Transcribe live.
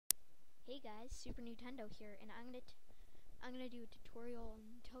Hey guys, Super Nintendo here, and I'm gonna do a tutorial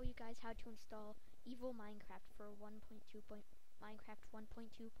and tell you guys how to install Evil Minecraft for Minecraft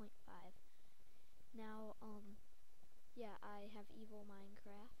 1.2.5. Now, yeah, I have Evil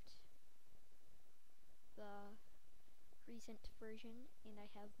Minecraft, the recent version, and I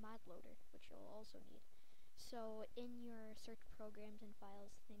have Modloader, which you'll also need. So, in your search programs and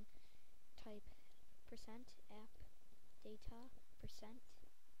files thing, type %appdata %.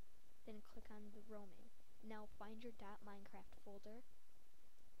 Then click on the roaming. Now find your .minecraft folder,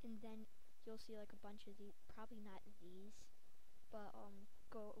 and then you'll see like a bunch of these, probably not these, but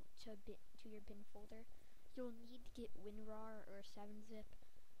go to your bin folder. You'll need to get Winrar or 7-zip,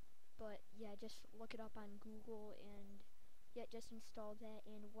 but yeah, just look it up on Google, and yeah, just install that,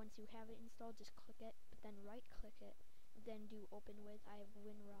 and once you have it installed, just click it, but then right click it, then do open with. I have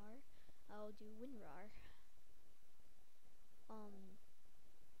Winrar. I'll do Winrar.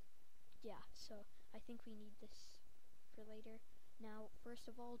 Yeah, so I think we need this for later. Now, first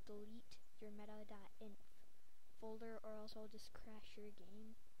of all, delete your META.INF folder, or else I'll just crash your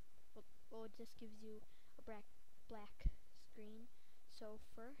game. Well, it just gives you a black screen. So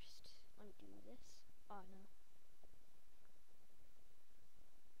first, let me do this. Oh, no.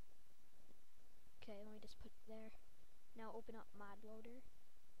 Okay, let me just put it there. Now open up Modloader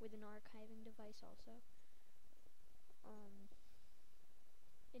with an archiving device also.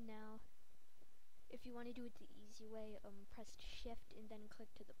 And now, if you want to do it the easy way, press shift and then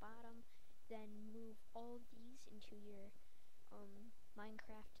click to the bottom, then move all these into your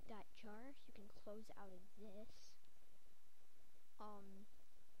Minecraft.jar. You can close out of this.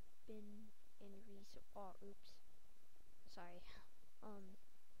 Bin and oops. Sorry.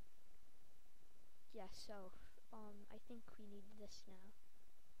 Yeah, so, I think we need this now.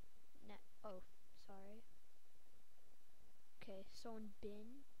 Oh, sorry. Okay, so in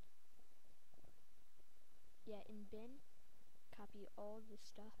bin, in bin, copy all the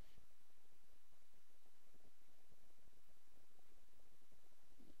stuff.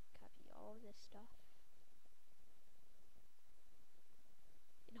 Copy all this stuff.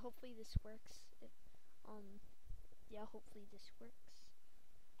 And hopefully this works. Yeah, hopefully this works.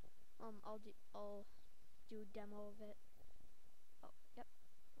 I'll do a demo of it. Oh, yep.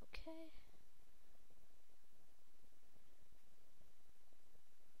 Okay.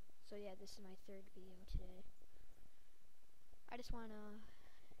 So yeah, this is my third video today. I just wanna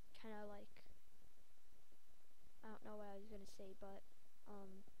kinda like, I don't know what I was gonna say, but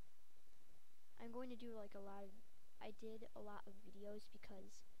I'm going to do like I did a lot of videos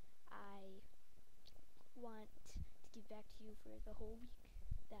because I want to give back to you for the whole week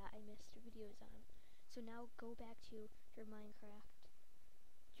that I missed videos on. So now go back to your Minecraft,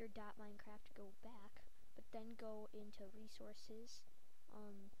 your .minecraft, go back, but then go into resources.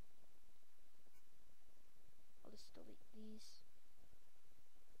 I'll just delete these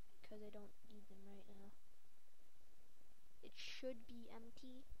because I don't need them right now. It should be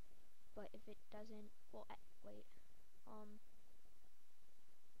empty, but if it doesn't, well, wait,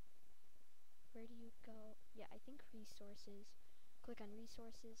 where do you go? Yeah, I think resources. Click on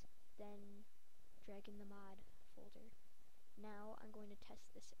resources, then drag in the mod folder. Now I'm going to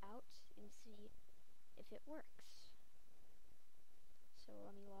test this out and see if it works. So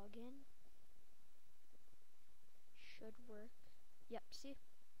let me log in. Should work. Yep, see?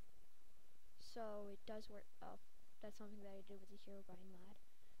 So it does work. Oh, that's something that I did with the Herobrine mod.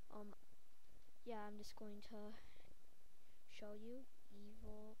 Yeah, I'm just going to show you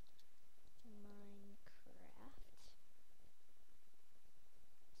Evil Minecraft.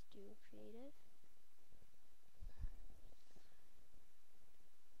 Let's do creative.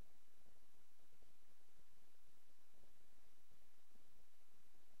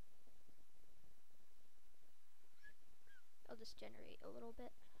 I'll just generate a little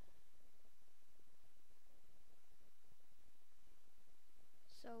bit.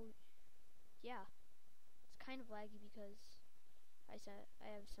 So, yeah, it's kind of laggy because I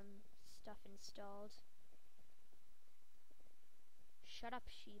have some stuff installed. Shut up,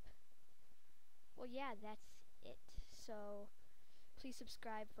 sheep. Well, yeah, that's it. So, please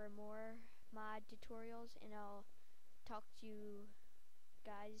subscribe for more mod tutorials, and I'll talk to you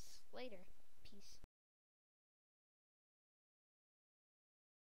guys later. Peace.